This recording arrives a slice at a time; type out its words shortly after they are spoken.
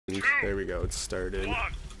There we go, it started.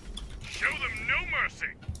 Show them no mercy.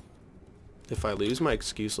 If I lose, my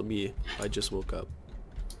excuse will be I just woke up.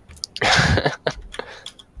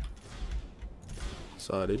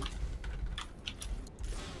 Saw it, dude.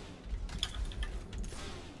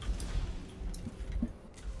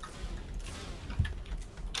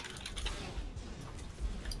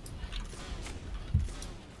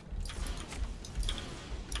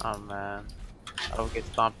 Oh man, I would get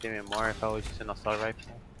stomped even more if I was using an assault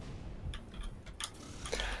rifle.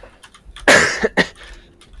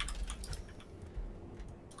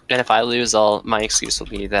 And if I lose, my excuse will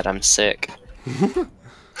be that I'm sick.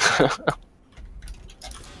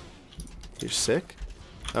 You're sick?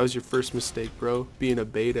 That was your first mistake, bro. Being a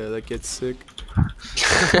beta that gets sick.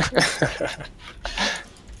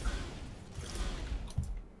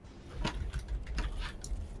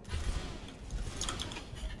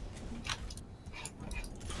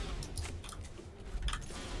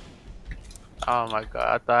 Oh my god,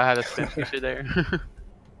 I thought I had a spin feature there.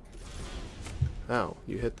 Ow,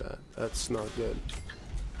 you hit that. That's not good.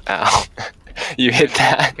 Ow. You hit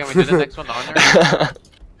that. Can we do the next one on there?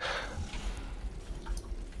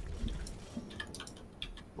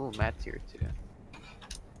 Ooh, Matt's here too.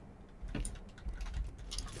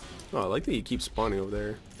 Oh, I like that you keep spawning over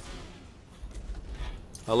there.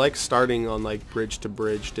 I like starting on like bridge to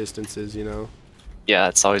bridge distances, you know? Yeah,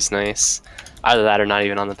 it's always nice. Either that or not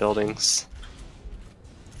even on the buildings.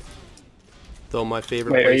 Though my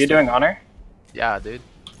favorite Wait, are you doing honor? Yeah, dude.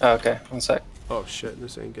 Oh, okay, one sec. Oh shit,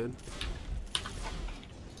 this ain't good.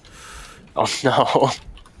 Oh no.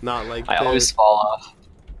 Not like I this. always fall off.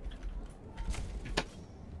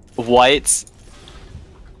 White.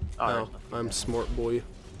 Oh, I'm smart boy.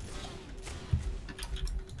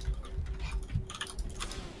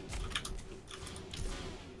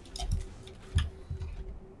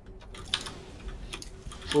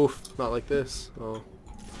 Oof, not like this. Oh.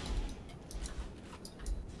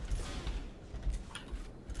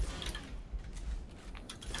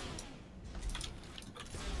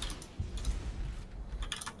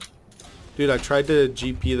 Dude, I tried to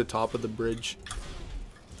GP the top of the bridge.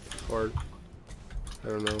 Or, I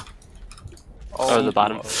don't know. Oh, the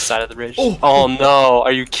bottom side of the bridge. Oh. Oh no,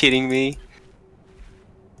 are you kidding me?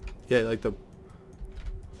 Yeah, like the...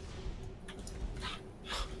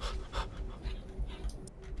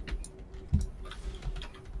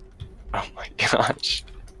 Oh my gosh.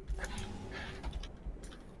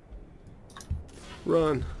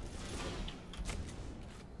 Run.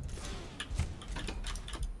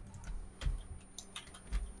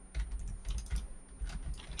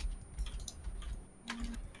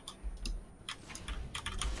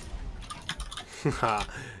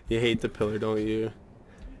 You hate the pillar, don't you?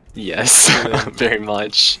 Yes, very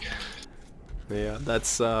much. Yeah,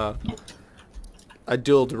 that's I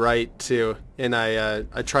dueled right too, and I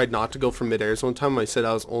tried not to go for mid-airs one time. I said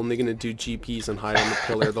I was only gonna do GPs and hide on the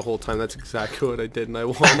pillar the whole time. That's exactly what I did, and I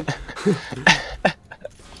won.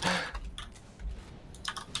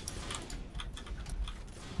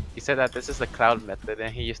 You said that this is the cloud method,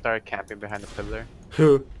 and he started camping behind the pillar.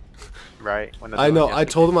 Who? Right? When I know. I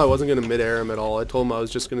told him I wasn't gonna mid-air him at all. I told him I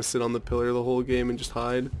was just gonna sit on the pillar the whole game and just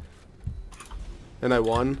hide. And I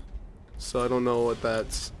won. So I don't know what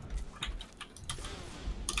that's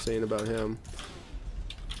saying about him.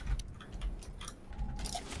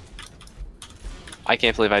 I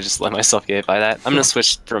can't believe I just let myself get hit by that. I'm gonna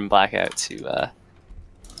switch from blackout to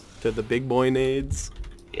the big boy nades.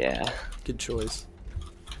 yeah. Good choice.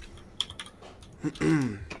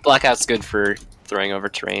 Blackout's good for throwing over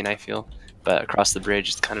terrain, I feel, but across the bridge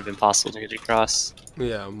it's kind of impossible to get across.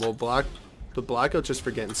 Yeah, well, the blackout's just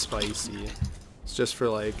for getting spicy. It's just for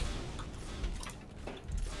like,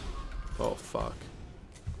 oh fuck.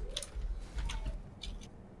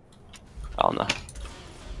 Oh no,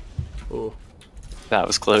 Oh. that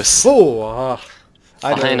was close. Oh.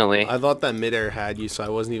 Finally. I thought that midair had you, so I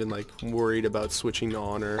wasn't even like worried about switching to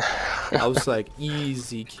honor. I was like,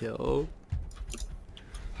 easy kill.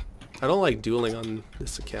 I don't like dueling on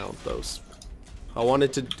this account though. I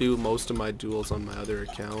wanted to do most of my duels on my other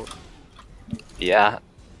account. Yeah.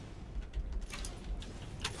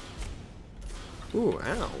 Ooh,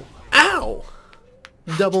 ow. Ow!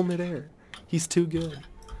 Double midair. He's too good.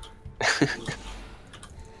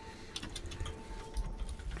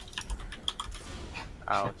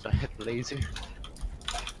 Ouch, I hit laser.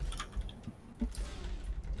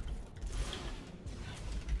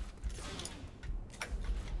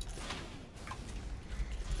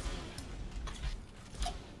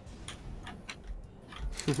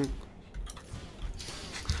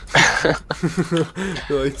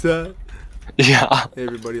 You like that? Yeah.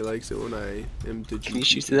 Everybody likes it when I am to Can you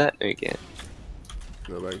shoot through that? No, you can't.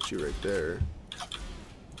 No, but I can shoot right there.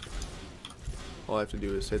 All I have to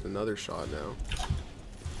do is hit another shot now.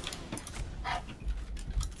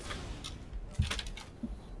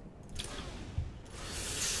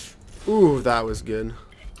 Ooh, that was good.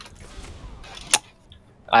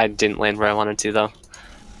 I didn't land where I wanted to, though.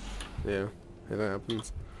 Yeah, it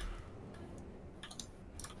happens.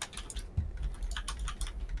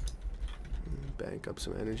 Bank up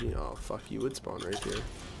some energy. Oh, fuck, you would spawn right here.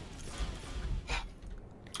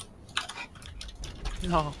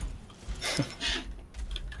 No.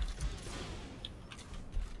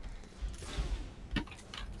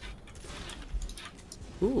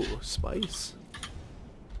 Ooh, spice.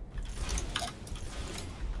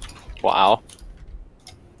 Wow.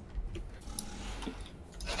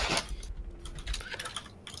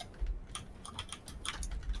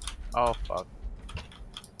 Oh fuck.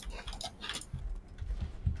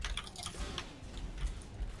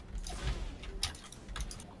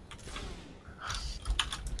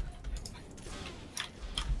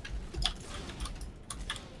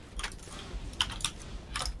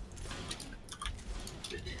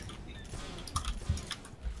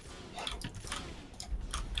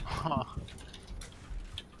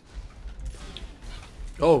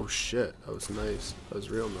 Oh shit, that was nice. That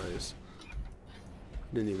was real nice.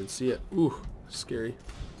 Didn't even see it. Ooh, scary.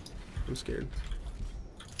 I'm scared.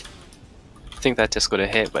 I think that disc would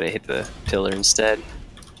have hit, but it hit the pillar instead.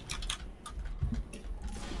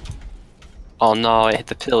 Oh no, it hit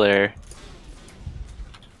the pillar.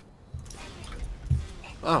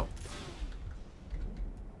 Oh.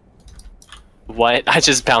 What? I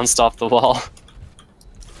just bounced off the wall.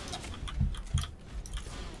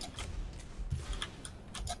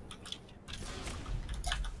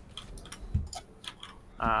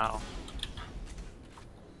 Ow.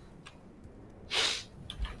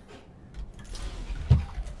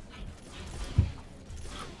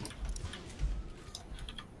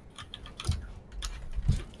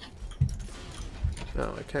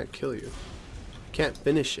 No, I can't kill you. I can't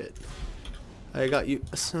finish it. I got you.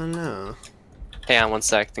 So no. Hang on 1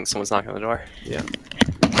 sec. I think someone's knocking on the door. Yeah.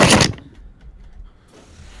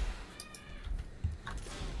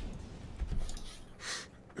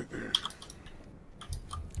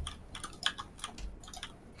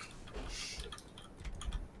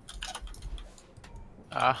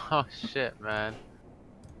 Oh shit, man.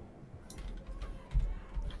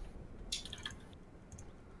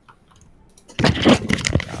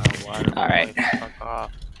 Alright. Fuck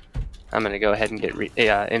off. I'm gonna go ahead and get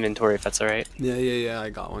inventory if that's alright. Yeah, yeah, yeah, I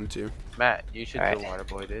got one too. Matt, you should Alright. do water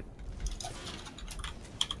boy, dude.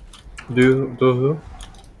 Do who?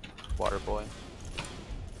 Water boy.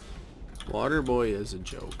 Waterboy is a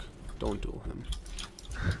joke. Don't duel him.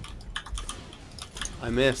 I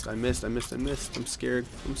missed, I missed, I missed, I missed. I'm scared.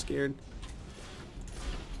 I'm scared.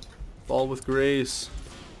 Fall with grace.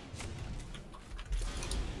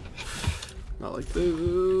 Not like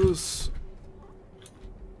this.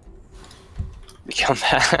 Come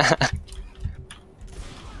back.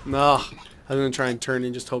 No. I was gonna try and turn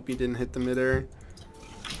and just hope you didn't hit the midair.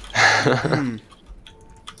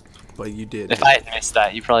 But you did. If I had missed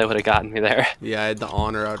that, you probably would have gotten me there. Yeah, I had the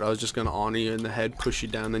honor out. I was just gonna honor you in the head, push you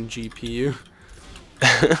down, then GP you.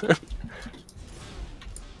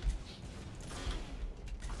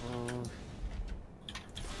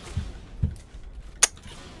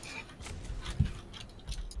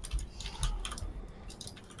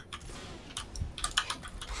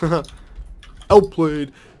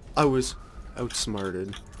 Outplayed. I was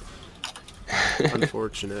outsmarted.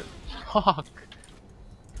 Unfortunate. Fuck.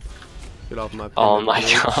 Get off my Oh pin, my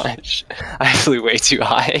bitch. gosh. I flew way too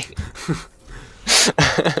high.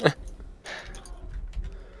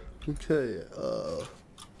 Okay,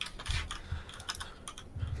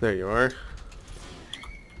 there you are.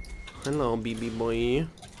 Hello, BB boy.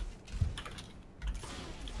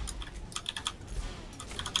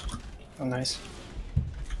 Oh, nice.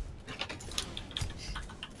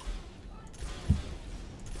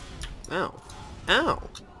 Ow. Ow.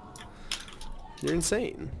 You're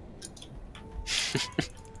insane.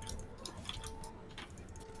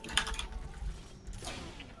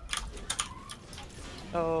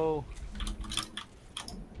 Oh.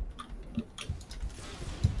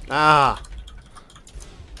 Ah.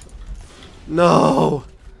 No.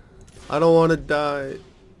 I don't want to die.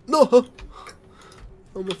 No.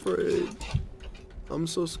 I'm afraid. I'm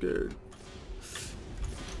so scared.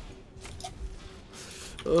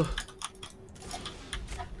 Ugh.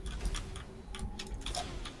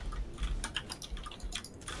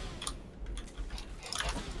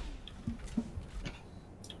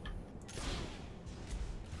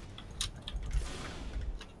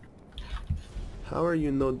 How are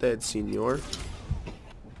you no dead, senor?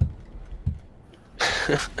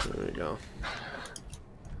 There we go.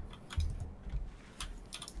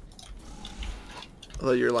 I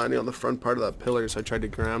thought you were landing on the front part of that pillar, so I tried to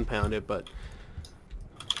ground pound it, but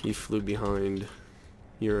you flew behind.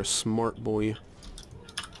 You're a smart boy.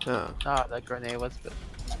 Ah. Ah, that grenade was good.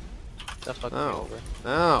 That fucked me Ow. over.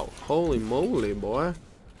 Ow. Holy moly, boy.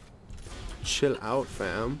 Chill out,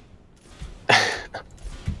 fam.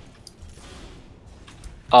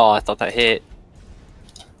 Oh, I thought that hit.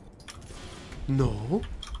 No.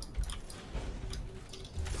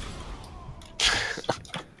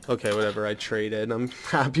 Okay, whatever. I traded. I'm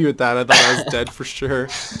happy with that. I thought I was dead for sure.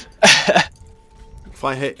 If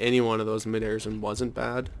I hit any one of those mid-airs and wasn't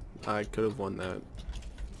bad, I could have won that.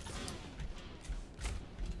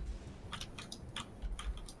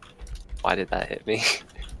 Why did that hit me?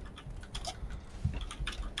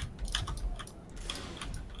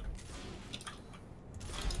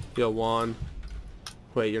 Yo, Juan.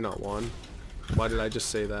 Wait, you're not Juan. Why did I just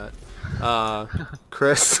say that?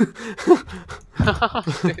 Chris.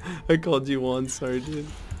 I called you Juan, sorry, dude.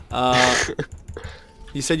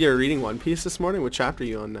 You said you were reading One Piece this morning? What chapter are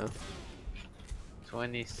you on now?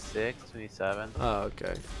 26, 27. Oh,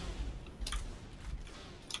 okay.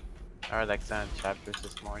 I read like 7 chapters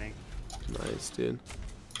this morning. Nice, dude.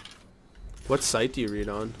 What site do you read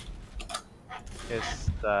on? It's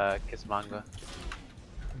the Kiss manga.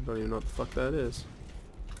 I don't even know what the fuck that is.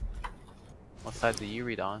 What side do you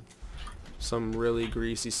read on? Some really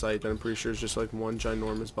greasy site that I'm pretty sure is just like one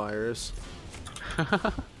ginormous virus.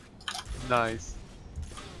 Nice.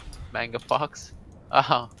 Manga Fox?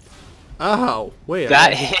 Oh. Ow! Wait,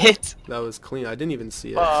 That hit? that was clean. I didn't even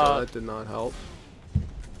see it, so that did not help.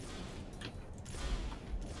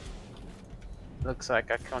 Looks like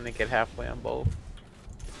I can only get halfway on both.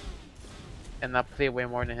 And I play way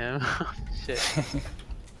more than him. Shit.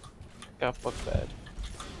 Got fucked bad.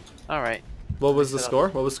 Alright. What was the score?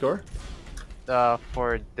 What was the score?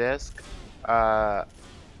 For disc, let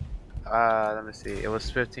me see. It was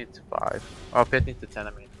 15 to 5. Oh, 15 to 10,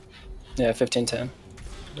 I mean. Yeah, 15-10.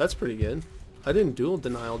 That's pretty good. I didn't dual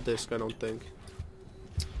denial disc, I don't think.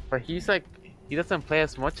 But he's like, he doesn't play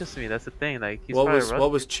as much as me. That's the thing. Like, he's What probably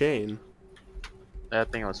was chain? I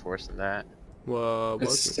think it was worse than that. What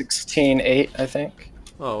It's was it? 16-8, I think.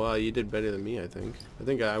 Oh, wow, you did better than me, I think. I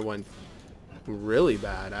think I went really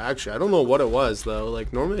bad, actually. I don't know what it was, though.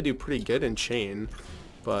 Like, normally I do pretty good in chain,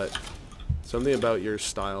 but something about your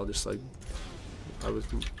style just, like, I was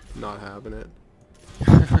not having it.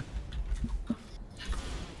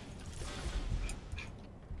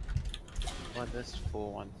 What this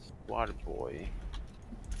fool wants water boy.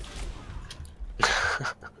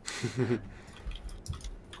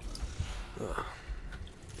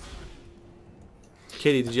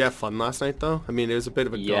 Katie, did you have fun last night, though? I mean, it was a bit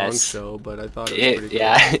of a gong Yes. show, but I thought it was pretty cool.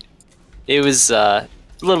 Yeah, it was a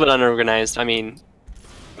little bit unorganized. I mean,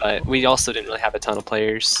 but we also didn't really have a ton of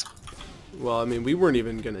players. Well, I mean, we weren't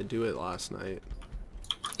even going to do it last night.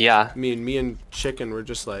 Yeah, I mean, me and Chicken were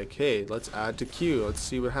just like, hey, let's add to queue. Let's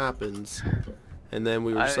see what happens. And then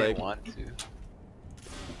we were I just didn't like, want to.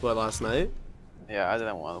 what, last night? Yeah, I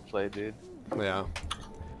didn't want to play, dude. Yeah.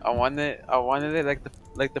 I wanted it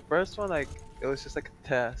like the first one, like it was just like a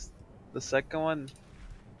test. The second one,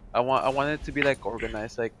 I wanted it to be like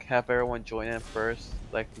organized, like have everyone join in first,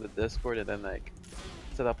 like the Discord, and then like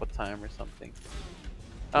set up a time or something.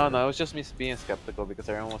 I don't know. It was just me being skeptical because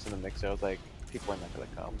everyone was in the mixer. I was like, people are not gonna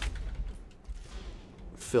come.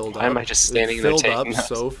 Filled up. Why am I just It standing there filled up taking notes?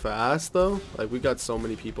 so fast, though. Like, we got so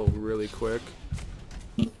many people really quick.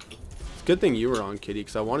 It's a good thing you were on, Kitty,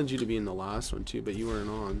 because I wanted you to be in the last one, too, but you weren't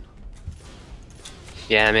on.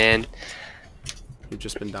 yeah, man. You've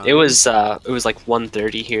just been down. It was like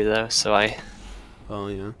 1:30 here though, so I Oh,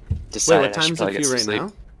 yeah. Wait, decided what I time should is probably it get for you some right sleep.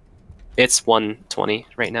 now? It's 1:20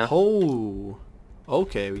 right now. Oh.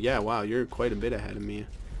 Okay, yeah, wow, you're quite a bit ahead of me.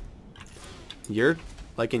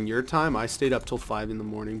 Like, in your time, I stayed up till 5 in the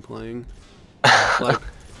morning playing. Like,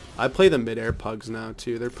 I play the mid-air pugs now,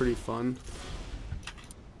 too. They're pretty fun.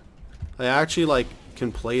 I actually, like,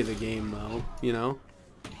 can play the game, though, you know?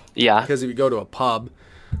 Yeah, Because if you go to a pub,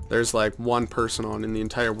 there's, like, one person on in the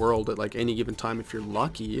entire world at, like, any given time if you're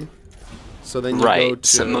lucky. So then you go right. to...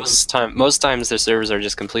 So most times the servers are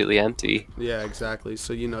just completely empty. Yeah, exactly.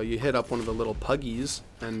 So, you know, you hit up one of the little puggies,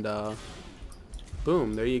 and,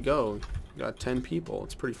 boom, there you go. You got 10 people.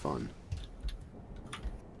 It's pretty fun.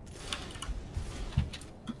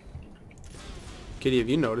 Kitty, have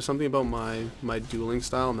you noticed something about my dueling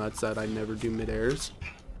style, and that's that I never do mid-airs?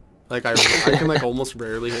 Like, I can, like, almost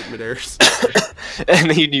rarely hit mid-airs. and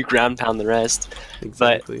then you ground pound the rest.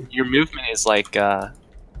 Exactly. But your movement is like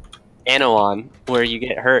Anoan, where you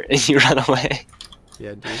get hurt and you run away.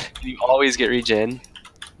 Yeah, dude. You always get regen.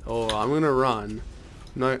 Oh, I'm gonna run.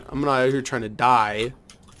 I'm not out here trying to die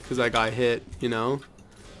because I got hit, you know?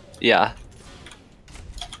 Yeah.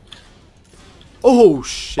 Oh,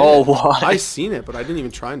 shit. Oh, what? I seen it, but I didn't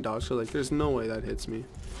even try and dodge, so, like, there's no way that hits me.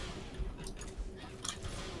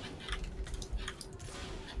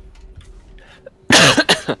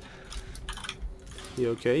 You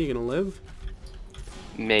okay? You gonna live?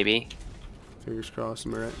 Maybe. Fingers crossed,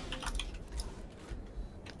 am I right?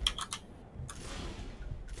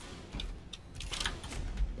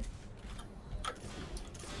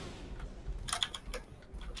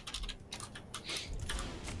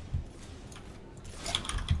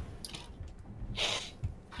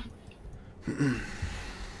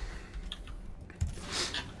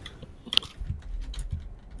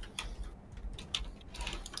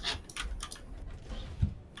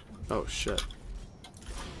 Oh shit. Do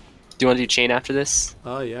you want to do chain after this?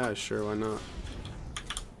 Oh yeah, sure, why not?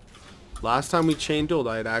 Last time we chain dueled,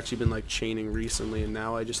 I had actually been like chaining recently, and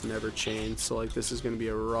now I just never chained, so like this is gonna be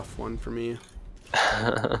a rough one for me.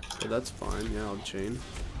 But that's fine, yeah, I'll chain.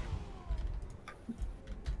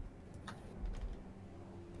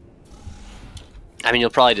 I mean,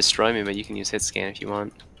 you'll probably destroy me, but you can use hit scan if you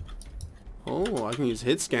want. Oh, I can use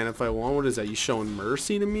hit scan if I want. What is that? You showing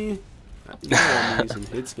mercy to me? You don't want me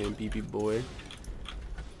using hit scan, BB boy.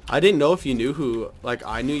 I didn't know if you knew who. Like,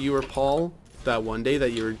 I knew you were Paul. That one day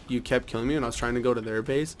that you kept killing me when I was trying to go to their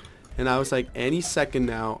base, and I was like, any second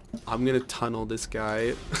now, I'm gonna tunnel this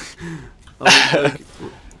guy. I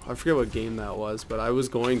forget what game that was, but I was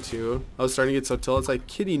going to. I was starting to get so till it's like,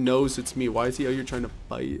 Kitty knows it's me. Why is he out here trying to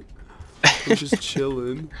fight? I'm just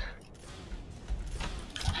chilling.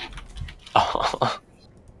 Oh.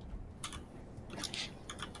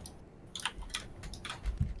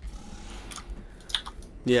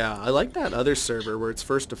 Yeah, I like that other server where it's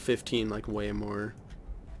first to 15, like way more.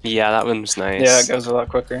 Yeah, that one's nice. Yeah, it goes a lot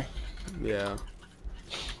quicker. Yeah.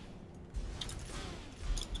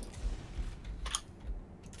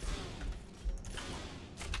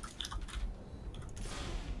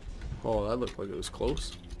 Oh, that looked like it was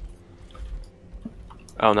close.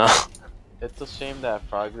 Oh no. It's a shame that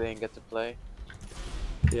Frog didn't get to play.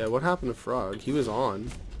 Yeah, what happened to Frog? He was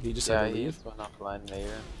on. He just had Yeah, to he leave. just went offline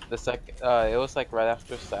later. It was like right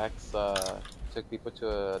after Sax took people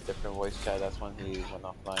to a different voice chat. That's when he went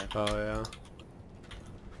offline. Oh yeah.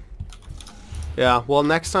 Yeah, well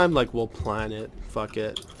next time like we'll plan it. Fuck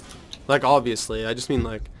it. Like obviously, I just mean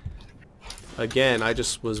like again, I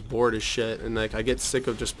just was bored as shit and like I get sick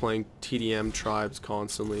of just playing TDM tribes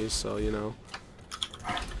constantly, so you know.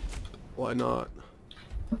 Why not?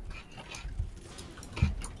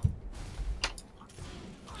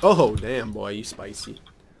 Oh damn boy, you spicy.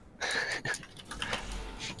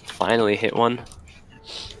 Finally hit one.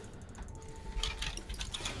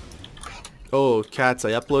 Oh, cats,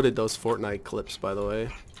 I uploaded those Fortnite clips, by the way.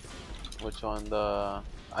 Which one?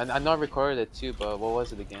 I know I recorded it too, but what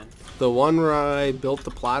was it again? The one where I built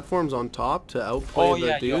the platforms on top to outplay the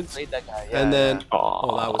you dudes. outplayed that guy. Yeah, And then, yeah.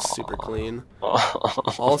 oh, that was super clean.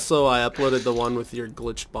 Also, I uploaded the one with your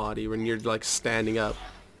glitched body when you're like standing up,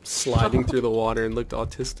 sliding through the water and looked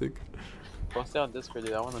autistic. Post it on Discord,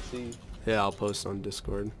 dude. I want to see. Yeah, I'll post on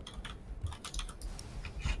Discord.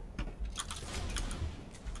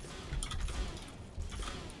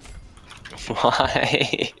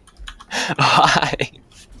 Why? Why?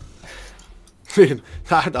 Dude,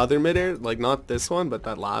 that other midair, like not this one, but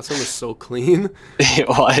that last one was so clean. It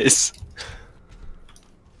was.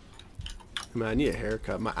 Man, I need a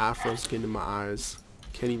haircut. My afro's getting in my eyes.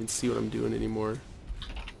 Can't even see what I'm doing anymore.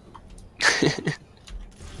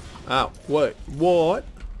 Ow, what? What?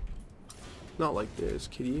 Not like this,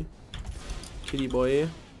 kitty. Kitty boy.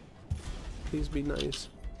 Please be nice.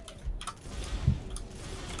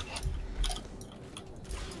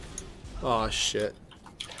 Oh shit.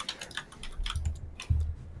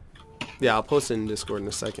 Yeah, I'll post it in Discord in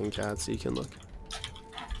a second, cat, so you can look.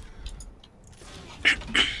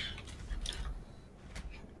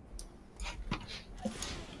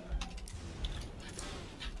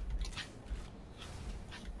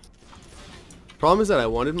 Problem is that I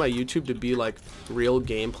wanted my YouTube to be like real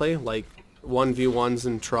gameplay, like 1v1s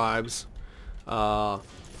and tribes,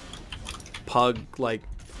 pug like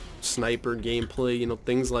sniper gameplay, you know,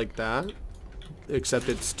 things like that. Except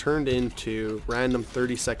it's turned into random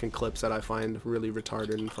 30-second clips that I find really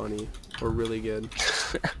retarded and funny, or really good.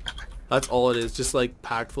 That's all it is, just like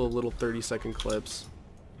packed full of little 30-second clips.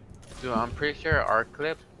 Dude, I'm pretty sure our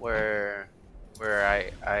clip where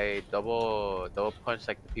where I double punch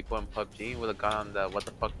like the people in PUBG with a gun on the what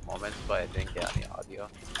the fuck moments, but I didn't get any audio.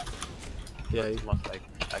 Yeah. It's most like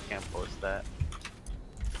I can't post that.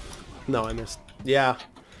 No, I missed. Yeah.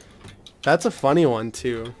 That's a funny one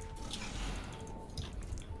too.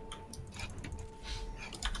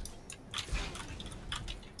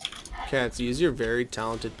 Cats, use your very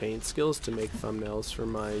talented paint skills to make thumbnails for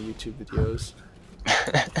my YouTube videos.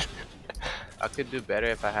 I could do better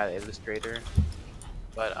if I had Illustrator,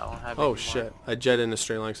 but I don't have. Oh shit! I jetted in a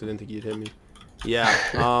straight line because I didn't think you'd hit me.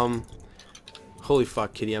 Yeah. Holy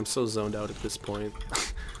fuck, Kitty! I'm so zoned out at this point.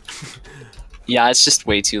 Yeah, it's just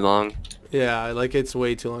way too long. Yeah, like it's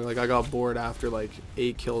way too long. Like I got bored after like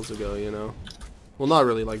 8 kills ago, you know. Well, not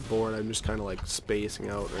really like bored. I'm just kind of like spacing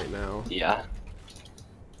out right now. Yeah.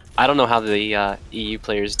 I don't know how the EU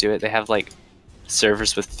players do it. They have like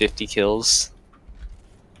servers with 50 kills.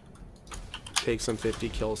 Take some 50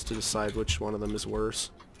 kills to decide which one of them is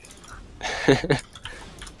worse.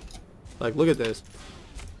 Like, look at this.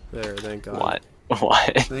 There, thank God. What?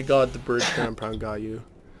 What? Thank God the bird compound got you.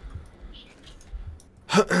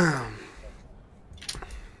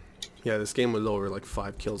 Yeah, this game was over like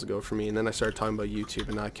 5 kills ago for me, and then I started talking about YouTube,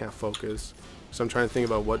 and now I can't focus. So I'm trying to think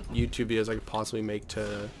about what YouTube videos I could possibly make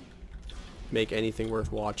to make anything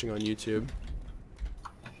worth watching on YouTube.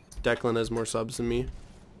 Declan has more subs than me.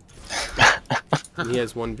 And he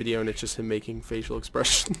has one video, and it's just him making facial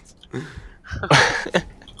expressions.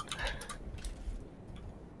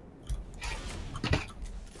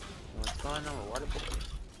 What's going on with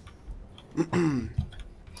Waterboy?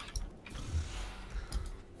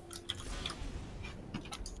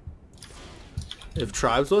 If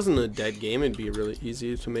Tribes wasn't a dead game, it'd be really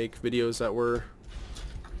easy to make videos that were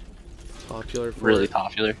popular. Really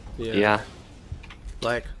popular. Yeah.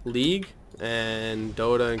 Like League and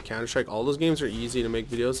Dota and Counter-Strike, all those games are easy to make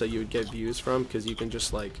videos that you would get views from because you can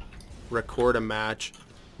just like record a match,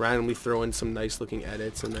 randomly throw in some nice looking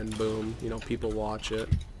edits, and then boom, you know, people watch it.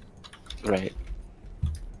 Right.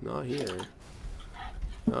 Not here.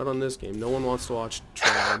 Not on this game. No one wants to watch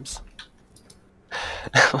Tribes.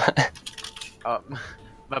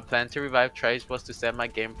 My plan to revive Tribes was to send my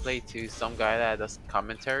gameplay to some guy that does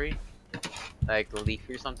commentary, like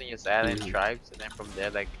Leafy or something. Just add in Tribes, and then from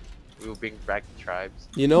there, like, we will bring back the Tribes.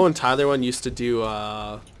 You know when Tyler one used to do,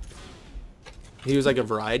 he was like a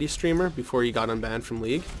variety streamer before he got unbanned from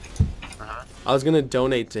League? I was gonna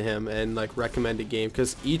donate to him and like recommend a game,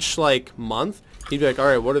 because each like month, he'd be like,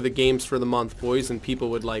 alright, what are the games for the month, boys? And people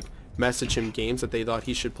would like message him games that they thought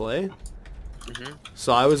he should play.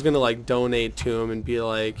 So I was gonna like donate to him and be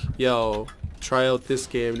like, yo, try out this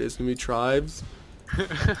game, it's gonna be Tribes.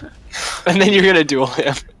 And then you're gonna duel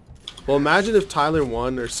him. Well, imagine if Tyler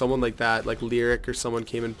won, or someone like that, like Lyric or someone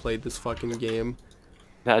came and played this fucking game.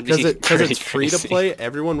 That'd be Because it's free to play,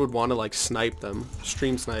 everyone would want to like snipe them,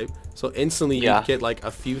 stream snipe. So instantly you'd get like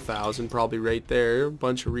a few thousand probably right there, a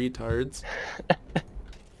bunch of retards.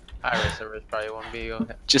 Pirate servers probably won't be.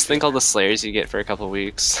 Just think all the slayers you get for a couple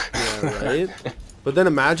weeks. Yeah, right? But then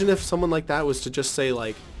imagine if someone like that was to just say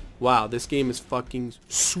like, wow, this game is fucking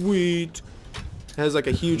sweet. It has like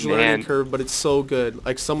a huge learning curve, but it's so good.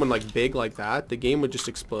 Like someone like big like that, the game would just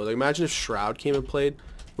explode. Like imagine if Shroud came and played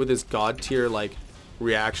with his god tier like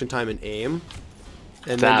reaction time and aim,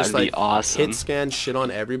 and then just like hit scan shit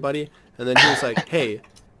on everybody, and then he was like, hey,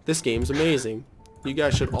 this game's amazing, you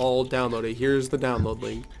guys should all download it, here's the download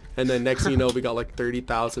link. And then next thing you know, we got like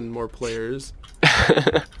 30,000 more players.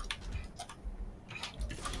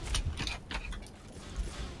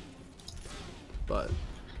 But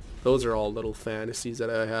those are all little fantasies that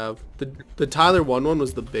I have. The Tyler 1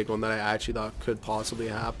 was the big one that I actually thought could possibly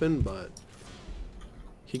happen, but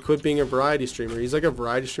he quit being a variety streamer. He's like a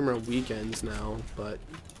variety streamer on weekends now, but...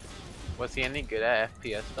 Was he any good at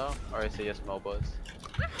FPS though? Or is it just MOBAs?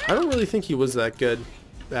 I don't really think he was that good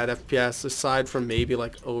at FPS, aside from maybe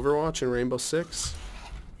like Overwatch and Rainbow Six.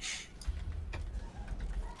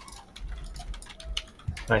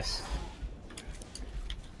 Nice.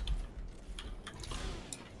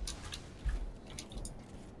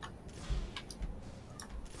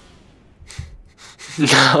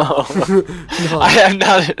 No. No. I have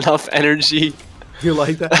not enough energy. You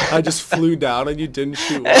like that? I just flew down and you didn't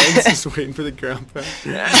shoot once, just waiting for the ground pound.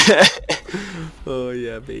 Oh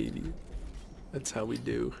yeah, baby. That's how we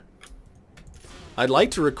do. I'd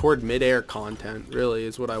like to record mid-air content, really,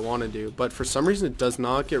 is what I want to do. But for some reason, it does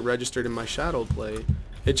not get registered in my shadow play.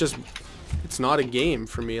 It's not a game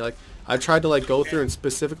for me. Like, I tried to like go through and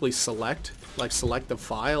specifically select the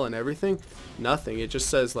file and everything. Nothing. It just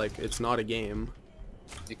says like it's not a game.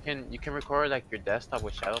 You can record like your desktop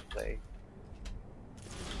with shadow play.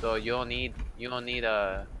 So you don't need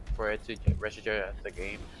for it to register as the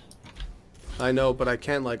game. I know, but I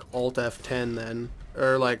can't like Alt F10 then,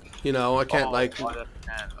 or like I can't like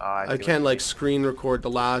I can't like screen record the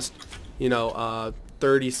last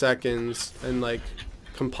 30 seconds and like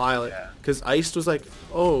compile it. Cause Iced was like,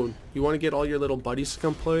 oh, you want to get all your little buddies to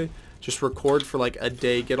come play? Just record for like a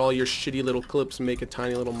day, get all your shitty little clips and make a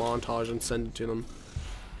tiny little montage and send it to them.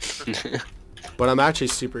 But I'm actually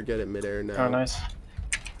super good at midair now. Oh, nice.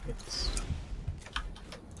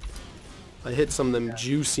 I hit some of them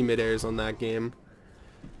juicy midairs on that game.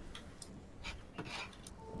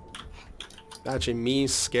 Actually, me,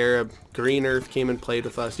 Scarab, Green Earth came and played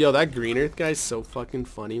with us. Yo, that Green Earth guy's so fucking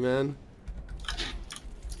funny, man.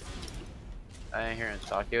 I didn't hear him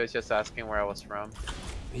talk. He was just asking where I was from.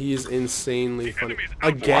 He is insanely funny.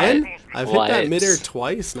 Again? I've hit that midair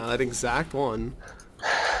twice now, that exact one.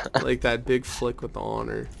 Like that big flick with the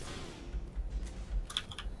honor.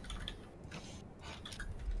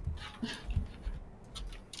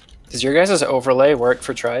 Does your guys' overlay work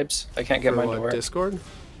for tribes? I can't get For mine what, to work. Discord?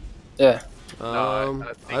 Yeah.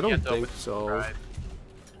 I don't think so.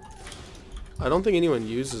 I don't think anyone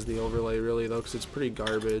uses the overlay really though, because it's pretty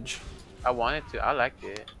garbage. I wanted to. I liked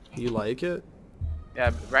it. You like it?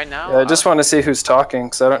 Yeah, right now. Yeah, I just want to see who's talking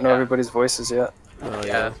because I don't know everybody's voices yet. Oh,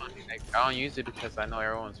 Yeah, that's one thing. Like, I don't use it because I know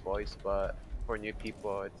everyone's voice, but for new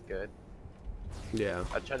people, it's good. Yeah.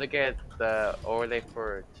 I tried to get the overlay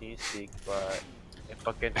for TeamSpeak, but it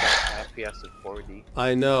fucking FPS at 40.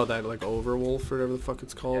 I know that like Overwolf or whatever the fuck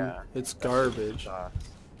it's called. Yeah, It's garbage.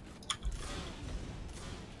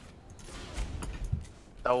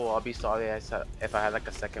 Oh, I'll be sorry if I had like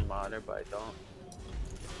a second monitor, but I don't.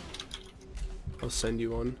 I'll send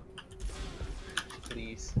you one.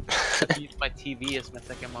 Please. Use my TV as my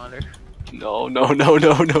second monitor. No. No.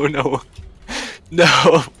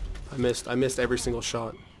 I missed every single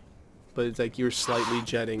shot. But it's like you were slightly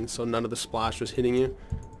jetting, so none of the splash was hitting you.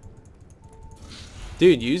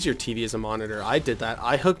 Dude, use your TV as a monitor. I did that.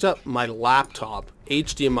 I hooked up my laptop,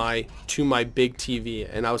 HDMI, to my big TV,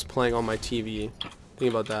 and I was playing on my TV.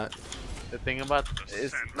 Think about that. The thing about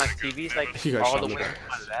is my TV's like You guys all shot the me way to there.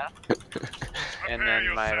 my left, and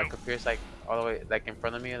then my computer's like all the way like in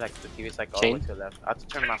front of me. Like the TV's like all the way to the left. I have to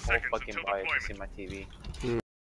turn my whole fucking body to see my TV.